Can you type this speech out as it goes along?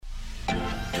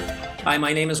Hi,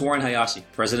 my name is Warren Hayashi,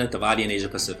 President of Adyen Asia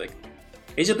Pacific.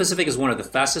 Asia Pacific is one of the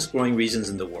fastest growing regions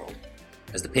in the world.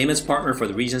 As the payments partner for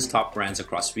the region's top brands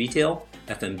across retail,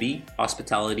 F&B,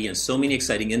 hospitality, and so many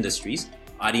exciting industries,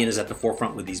 Adyen is at the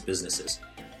forefront with these businesses.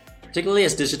 Particularly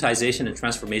as digitization and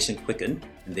transformation quicken,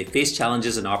 and they face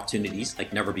challenges and opportunities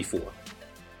like never before.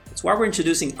 That's why we're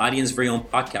introducing Adyen's very own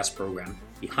podcast program,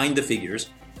 Behind the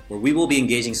Figures, where we will be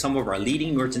engaging some of our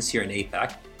leading merchants here in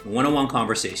APAC in one-on-one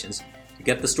conversations to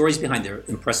get the stories behind their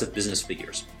impressive business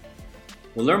figures.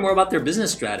 We'll learn more about their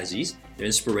business strategies, their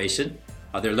inspiration,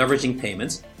 how they're leveraging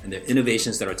payments, and their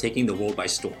innovations that are taking the world by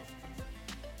storm.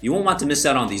 You won't want to miss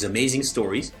out on these amazing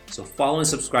stories, so follow and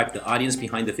subscribe to Adyen's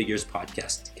Behind the Figures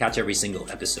podcast to catch every single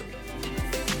episode.